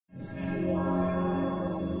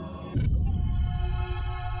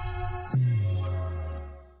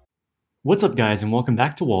What's up guys, and welcome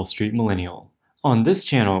back to Wall Street Millennial. On this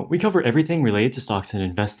channel, we cover everything related to stocks and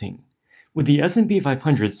investing. With the S&P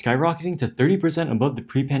 500 skyrocketing to 30% above the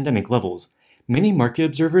pre-pandemic levels, many market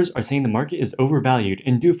observers are saying the market is overvalued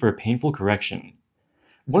and due for a painful correction.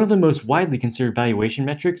 One of the most widely considered valuation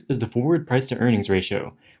metrics is the forward price to earnings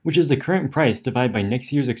ratio, which is the current price divided by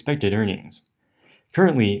next year's expected earnings.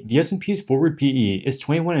 Currently, the S&P's forward PE is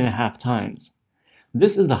 21.5 times.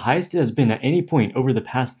 This is the highest it has been at any point over the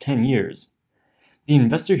past 10 years. The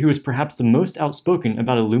investor who is perhaps the most outspoken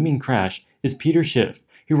about a looming crash is Peter Schiff,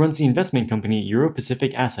 who runs the investment company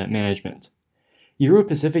Euro-Pacific Asset Management.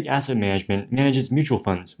 Euro-Pacific Asset Management manages mutual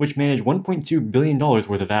funds, which manage $1.2 billion worth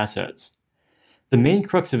of assets. The main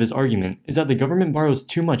crux of his argument is that the government borrows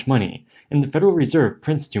too much money, and the Federal Reserve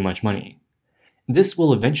prints too much money. This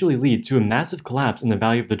will eventually lead to a massive collapse in the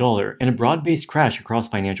value of the dollar and a broad-based crash across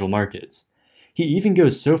financial markets. He even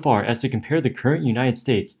goes so far as to compare the current United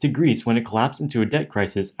States to Greece when it collapsed into a debt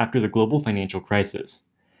crisis after the global financial crisis.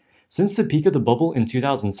 Since the peak of the bubble in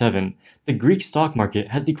 2007, the Greek stock market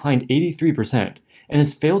has declined 83% and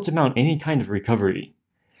has failed to mount any kind of recovery.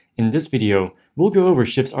 In this video, we'll go over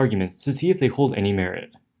Schiff's arguments to see if they hold any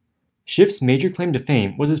merit. Schiff's major claim to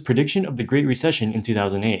fame was his prediction of the Great Recession in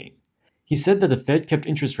 2008. He said that the Fed kept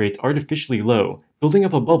interest rates artificially low, building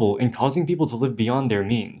up a bubble and causing people to live beyond their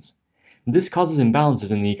means. This causes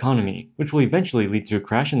imbalances in the economy, which will eventually lead to a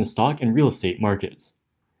crash in the stock and real estate markets.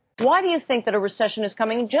 Why do you think that a recession is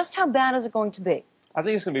coming, and just how bad is it going to be? I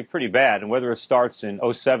think it's going to be pretty bad, and whether it starts in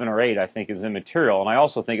 '07 or '08, I think is immaterial, and I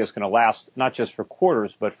also think it's going to last not just for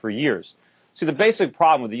quarters, but for years. See, the basic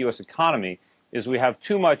problem with the U.S. economy is we have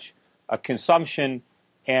too much consumption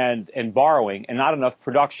and borrowing and not enough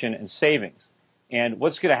production and savings. And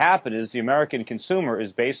what's going to happen is the American consumer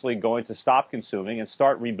is basically going to stop consuming and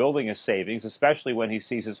start rebuilding his savings, especially when he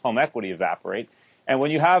sees his home equity evaporate. And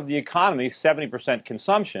when you have the economy 70%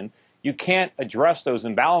 consumption, you can't address those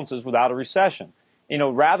imbalances without a recession. You know,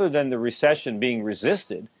 rather than the recession being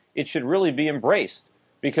resisted, it should really be embraced,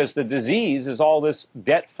 because the disease is all this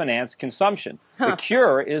debt-financed consumption. The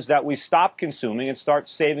cure is that we stop consuming and start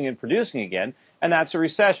saving and producing again, and that's a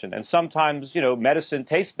recession. And sometimes, medicine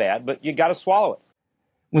tastes bad, but you got to swallow it.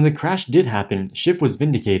 When the crash did happen, Schiff was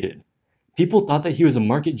vindicated. People thought that he was a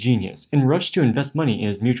market genius and rushed to invest money in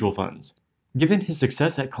his mutual funds. Given his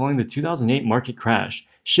success at calling the 2008 market crash,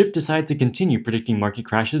 Schiff decided to continue predicting market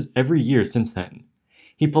crashes every year since then.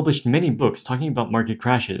 He published many books talking about market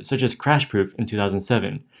crashes, such as Crash Proof in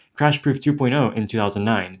 2007, Crash Proof 2.0 in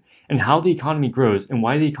 2009, and How the Economy Grows and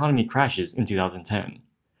Why the Economy Crashes in 2010.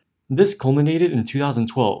 This culminated in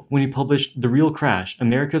 2012 when he published The Real Crash: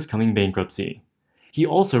 America's Coming Bankruptcy. He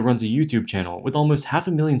also runs a YouTube channel with almost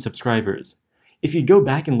 500,000 subscribers. If you go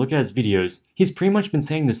back and look at his videos, he's pretty much been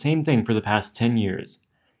saying the same thing for the past 10 years.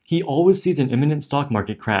 He always sees an imminent stock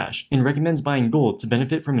market crash and recommends buying gold to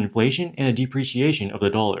benefit from inflation and a depreciation of the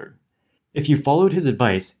dollar. If you followed his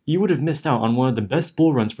advice, you would have missed out on one of the best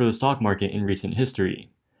bull runs for the stock market in recent history.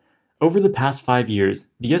 Over the past 5 years,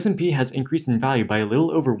 the S&P has increased in value by a little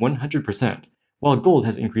over 100%, while gold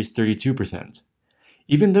has increased 32%.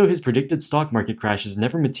 Even though his predicted stock market crashes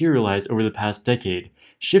never materialized over the past decade,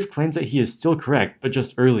 Schiff claims that he is still correct, but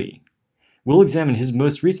just early. We'll examine his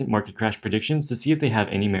most recent market crash predictions to see if they have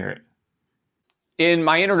any merit. In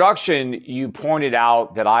my introduction, you pointed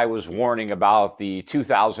out that I was warning about the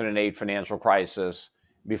 2008 financial crisis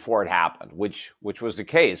before it happened, which was the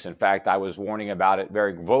case. In fact, I was warning about it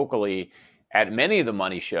very vocally at many of the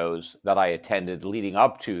money shows that I attended leading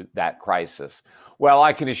up to that crisis. Well,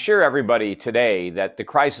 I can assure everybody today that the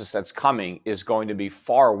crisis that's coming is going to be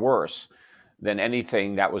far worse than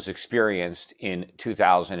anything that was experienced in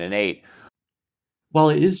 2008. While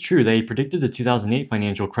it is true that he predicted the 2008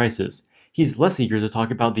 financial crisis, he's less eager to talk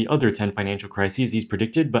about the other 10 financial crises he's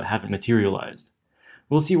predicted but haven't materialized.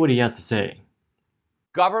 We'll see what he has to say.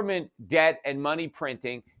 Government debt and money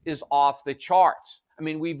printing is off the charts. I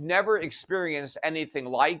mean, we've never experienced anything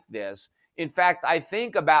like this. In fact, I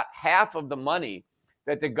think about half of the money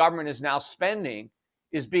that the government is now spending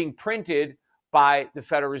is being printed by the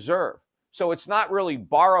Federal Reserve. So it's not really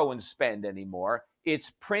borrow and spend anymore. It's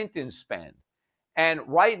print and spend. And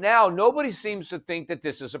right now, nobody seems to think that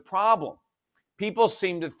this is a problem. People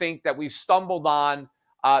seem to think that we've stumbled on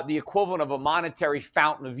the equivalent of a monetary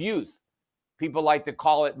fountain of youth. People like to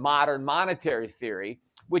call it modern monetary theory,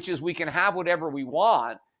 which is we can have whatever we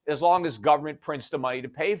want as long as government prints the money to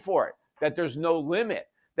pay for it, that there's no limit,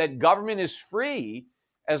 that government is free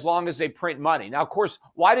as long as they print money. Now, of course,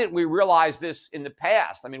 why didn't we realize this in the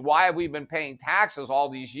past? I mean, why have we been paying taxes all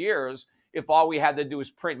these years if all we had to do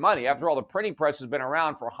is print money? After all, the printing press has been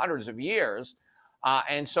around for hundreds of years.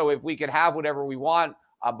 And so if we could have whatever we want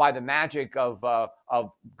by the magic of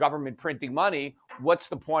government printing money, what's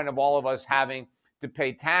the point of all of us having to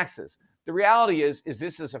pay taxes? The reality is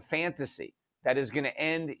this is a fantasy that is going to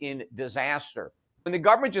end in disaster. When the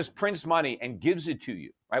government just prints money and gives it to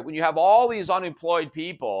you, right? When you have all these unemployed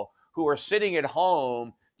people who are sitting at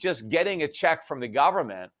home just getting a check from the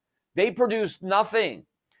government, they produced nothing.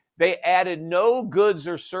 They added no goods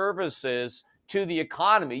or services to the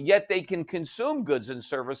economy, yet they can consume goods and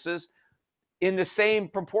services in the same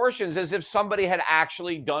proportions as if somebody had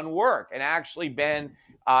actually done work and actually been,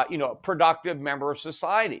 a productive member of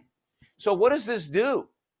society. So what does this do?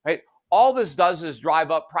 Right? All this does is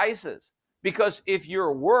drive up prices, because if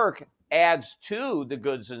your work adds to the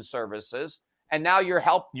goods and services, and now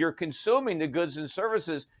you're consuming the goods and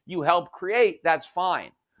services you help create, that's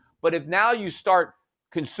fine. But if now you start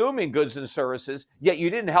consuming goods and services, yet you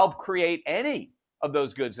didn't help create any of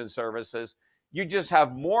those goods and services, you just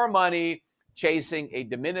have more money chasing a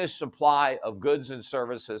diminished supply of goods and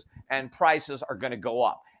services, and prices are going to go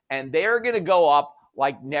up. And they're going to go up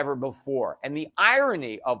like never before. And the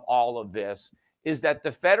irony of all of this is that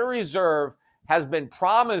the Federal Reserve has been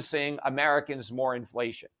promising Americans more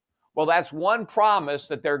inflation. Well, that's one promise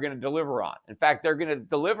that they're going to deliver on. In fact, they're going to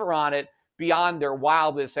deliver on it beyond their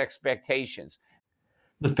wildest expectations.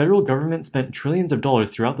 The federal government spent trillions of dollars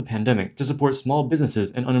throughout the pandemic to support small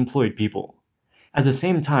businesses and unemployed people. At the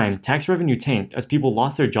same time, tax revenue tanked as people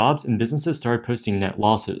lost their jobs and businesses started posting net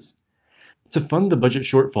losses. To fund the budget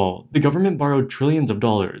shortfall, the government borrowed trillions of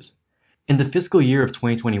dollars. In the fiscal year of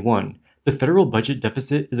 2021, the federal budget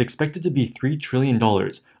deficit is expected to be $3 trillion,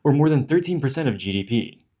 or more than 13% of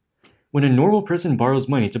GDP. When a normal person borrows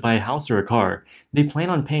money to buy a house or a car, they plan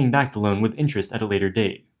on paying back the loan with interest at a later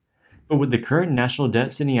date. But with the current national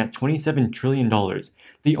debt sitting at $27 trillion,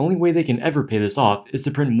 the only way they can ever pay this off is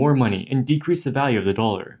to print more money and decrease the value of the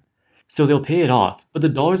dollar. So they'll pay it off, but the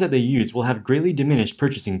dollars that they use will have greatly diminished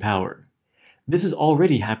purchasing power. This is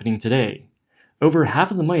already happening today. Over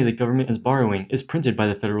half of the money the government is borrowing is printed by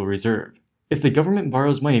the Federal Reserve. If the government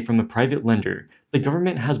borrows money from a private lender, the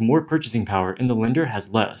government has more purchasing power and the lender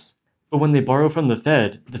has less. But when they borrow from the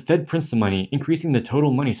Fed prints the money, increasing the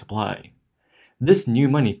total money supply. This new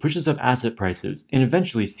money pushes up asset prices and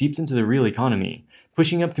eventually seeps into the real economy,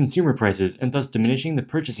 pushing up consumer prices and thus diminishing the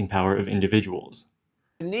purchasing power of individuals.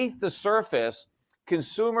 Beneath the surface,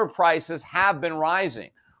 consumer prices have been rising.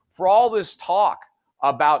 For all this talk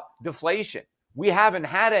about deflation, we haven't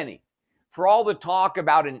had any. For all the talk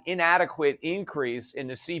about an inadequate increase in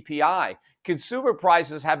the CPI, consumer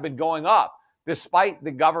prices have been going up, despite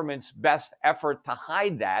the government's best effort to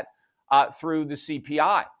hide that through the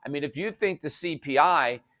CPI. I mean, if you think the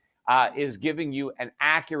CPI is giving you an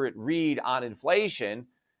accurate read on inflation,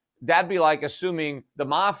 that'd be like assuming the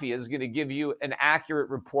mafia is going to give you an accurate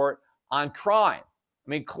report on crime. I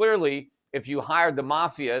mean, clearly, if you hired the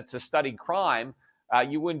mafia to study crime,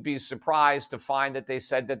 you wouldn't be surprised to find that they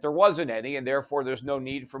said that there wasn't any, and therefore there's no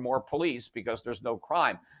need for more police because there's no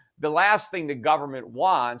crime. The last thing the government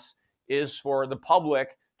wants is for the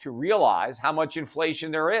public to realize how much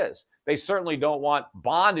inflation there is. They certainly don't want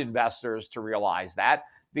bond investors to realize that.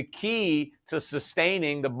 The key to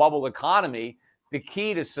sustaining the bubble economy, the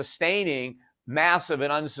key to sustaining massive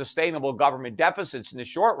and unsustainable government deficits in the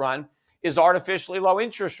short run is artificially low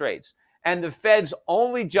interest rates. And the Fed's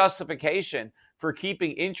only justification for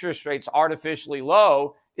keeping interest rates artificially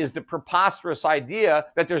low is the preposterous idea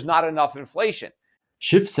that there's not enough inflation.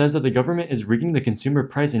 Schiff says that the government is rigging the consumer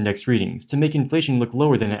price index readings to make inflation look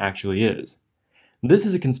lower than it actually is. This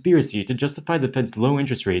is a conspiracy to justify the Fed's low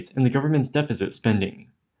interest rates and the government's deficit spending.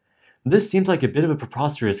 This seems like a bit of a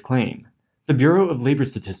preposterous claim. The Bureau of Labor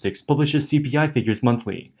Statistics publishes CPI figures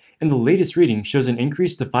monthly, and the latest reading shows an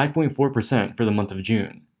increase to 5.4% for the month of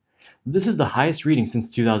June. This is the highest reading since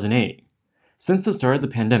 2008. Since the start of the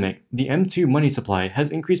pandemic, the M2 money supply has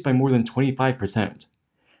increased by more than 25%.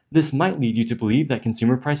 This might lead you to believe that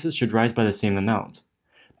consumer prices should rise by the same amount.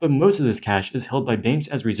 But most of this cash is held by banks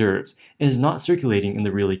as reserves and is not circulating in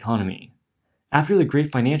the real economy. After the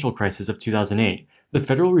great financial crisis of 2008, the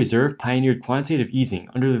Federal Reserve pioneered quantitative easing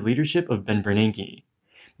under the leadership of Ben Bernanke.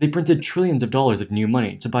 They printed trillions of dollars of new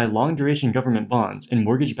money to buy long-duration government bonds and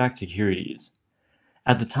mortgage-backed securities.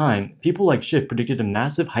 At the time, people like Schiff predicted a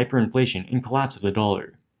massive hyperinflation and collapse of the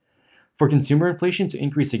dollar. For consumer inflation to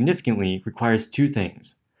increase significantly requires two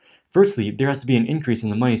things. Firstly, there has to be an increase in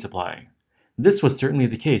the money supply. This was certainly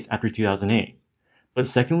the case after 2008. But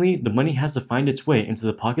secondly, the money has to find its way into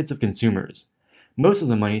the pockets of consumers. Most of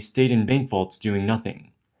the money stayed in bank vaults doing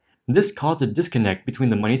nothing. This caused a disconnect between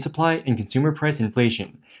the money supply and consumer price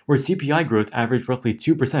inflation, where CPI growth averaged roughly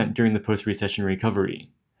 2% during the post-recession recovery.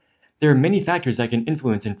 There are many factors that can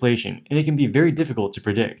influence inflation, and it can be very difficult to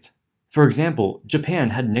predict. For example, Japan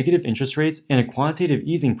had negative interest rates and a quantitative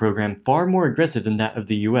easing program far more aggressive than that of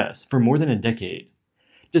the US for more than a decade.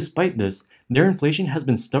 Despite this, their inflation has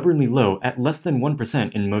been stubbornly low at less than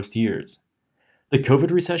 1% in most years. The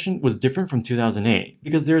COVID recession was different from 2008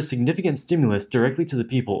 because there is significant stimulus directly to the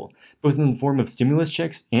people, both in the form of stimulus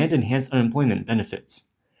checks and enhanced unemployment benefits.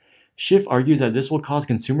 Schiff argues that this will cause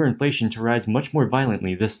consumer inflation to rise much more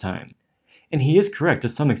violently this time. And he is correct to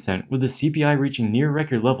some extent, with the CPI reaching near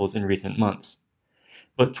record levels in recent months.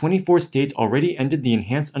 But 24 states already ended the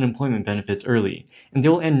enhanced unemployment benefits early, and they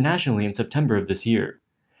will end nationally in September of this year.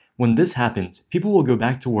 When this happens, people will go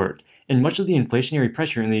back to work, and much of the inflationary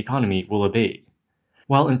pressure in the economy will abate.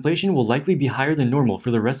 While inflation will likely be higher than normal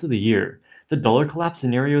for the rest of the year, the dollar collapse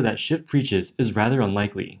scenario that Schiff preaches is rather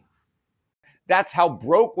unlikely. That's how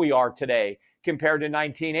broke we are today compared to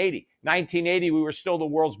 1980. 1980, we were still the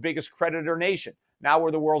world's biggest creditor nation. Now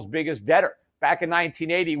we're the world's biggest debtor. Back in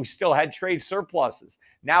 1980, we still had trade surpluses.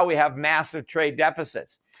 Now we have massive trade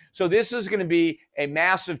deficits. So this is going to be a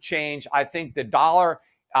massive change. I think the dollar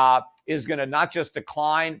is going to not just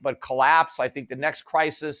decline, but collapse. I think the next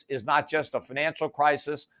crisis is not just a financial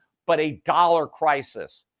crisis, but a dollar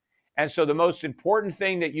crisis. And so the most important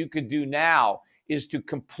thing that you could do now is to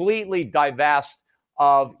completely divest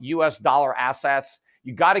of U.S. dollar assets.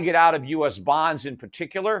 You got to get out of U.S. bonds in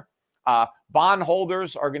particular.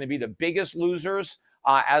 Bondholders are going to be the biggest losers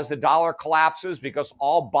as the dollar collapses, because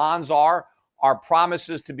all bonds are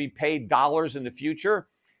promises to be paid dollars in the future.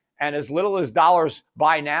 And as little as dollars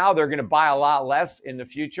buy now, they're going to buy a lot less in the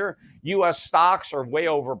future. U.S. stocks are way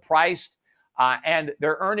overpriced, and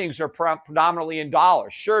their earnings are predominantly in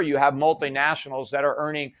dollars. Sure, you have multinationals that are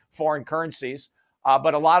earning foreign currencies,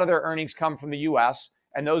 but a lot of their earnings come from the U.S.,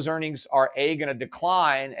 and those earnings are A, going to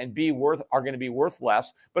decline, and B, are going to be worth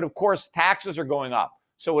less. But of course, taxes are going up.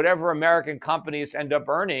 So whatever American companies end up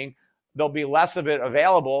earning, there'll be less of it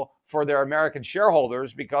available for their American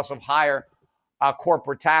shareholders because of higher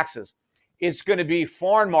corporate taxes. It's going to be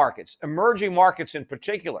foreign markets, emerging markets in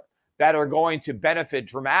particular, that are going to benefit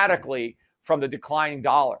dramatically from the declining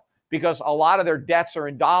dollar, because a lot of their debts are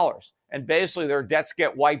in dollars, and basically their debts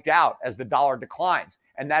get wiped out as the dollar declines,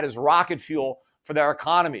 and that is rocket fuel for their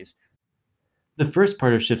economies. The first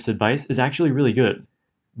part of Schiff's advice is actually really good.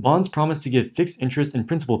 Bonds promise to give fixed interest and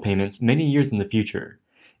principal payments many years in the future.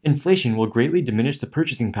 Inflation will greatly diminish the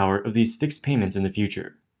purchasing power of these fixed payments in the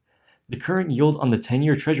future. The current yield on the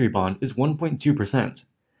 10-year Treasury bond is 1.2%.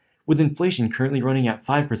 With inflation currently running at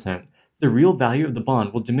 5%, the real value of the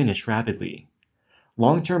bond will diminish rapidly.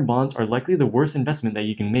 Long-term bonds are likely the worst investment that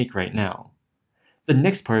you can make right now. The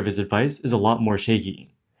next part of his advice is a lot more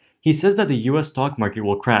shaky. He says that the US stock market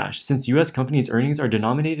will crash since US companies' earnings are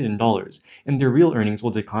denominated in dollars, and their real earnings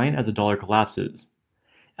will decline as the dollar collapses.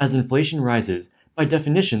 As inflation rises, by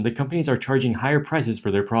definition, the companies are charging higher prices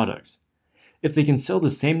for their products. If they can sell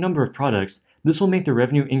the same number of products, this will make the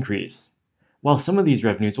revenue increase. While some of these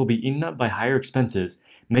revenues will be eaten up by higher expenses,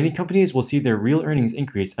 many companies will see their real earnings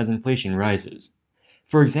increase as inflation rises.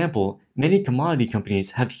 For example, many commodity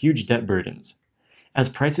companies have huge debt burdens. As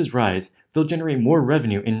prices rise, they'll generate more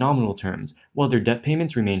revenue in nominal terms, while their debt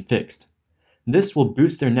payments remain fixed. This will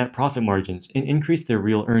boost their net profit margins and increase their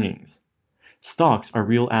real earnings. Stocks are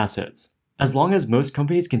real assets. As long as most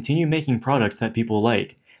companies continue making products that people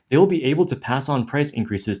like, they will be able to pass on price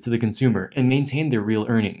increases to the consumer and maintain their real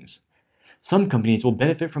earnings. Some companies will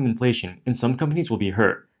benefit from inflation and some companies will be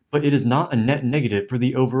hurt, but it is not a net negative for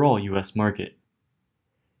the overall US market.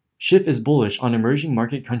 Schiff is bullish on emerging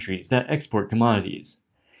market countries that export commodities.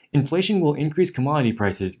 Inflation will increase commodity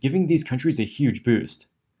prices, giving these countries a huge boost.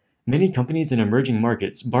 Many companies in emerging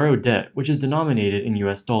markets borrow debt which is denominated in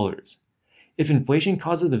US dollars. If inflation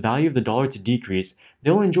causes the value of the dollar to decrease,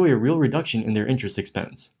 they'll enjoy a real reduction in their interest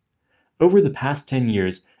expense. Over the past 10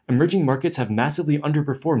 years, emerging markets have massively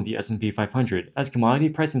underperformed the S&P 500 as commodity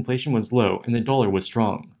price inflation was low and the dollar was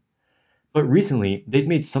strong. But recently, they've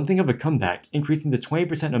made something of a comeback, increasing to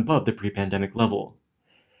 20% above the pre-pandemic level.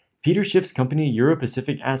 Peter Schiff's company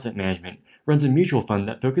Euro-Pacific Asset Management runs a mutual fund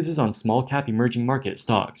that focuses on small-cap emerging market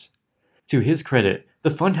stocks. To his credit,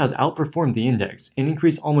 the fund has outperformed the index and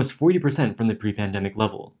increased almost 40% from the pre-pandemic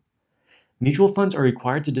level. Mutual funds are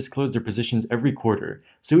required to disclose their positions every quarter,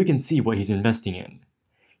 so we can see what he's investing in.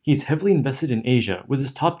 He's heavily invested in Asia, with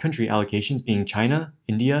his top country allocations being China,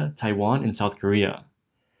 India, Taiwan, and South Korea.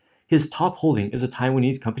 His top holding is a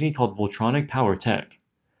Taiwanese company called Voltronic Power Tech.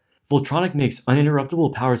 Voltronic makes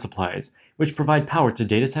uninterruptible power supplies, which provide power to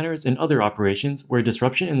data centers and other operations where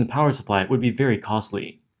disruption in the power supply would be very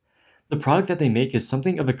costly. The product that they make is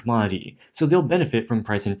something of a commodity, so they'll benefit from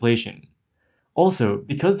price inflation. Also,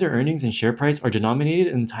 because their earnings and share price are denominated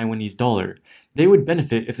in the Taiwanese dollar, they would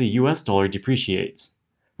benefit if the US dollar depreciates.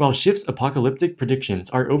 While Schiff's apocalyptic predictions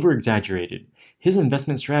are over-exaggerated, his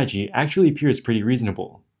investment strategy actually appears pretty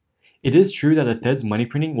reasonable. It is true that the Fed's money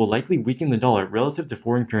printing will likely weaken the dollar relative to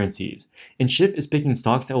foreign currencies, and Schiff is picking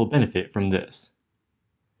stocks that will benefit from this.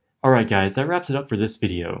 Alright guys, that wraps it up for this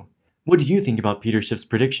video. What do you think about Peter Schiff's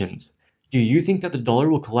predictions? Do you think that the dollar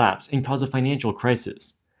will collapse and cause a financial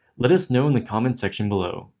crisis? Let us know in the comments section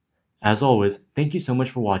below. As always, thank you so much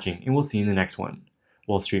for watching, and we'll see you in the next one.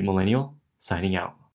 Wall Street Millennial, signing out.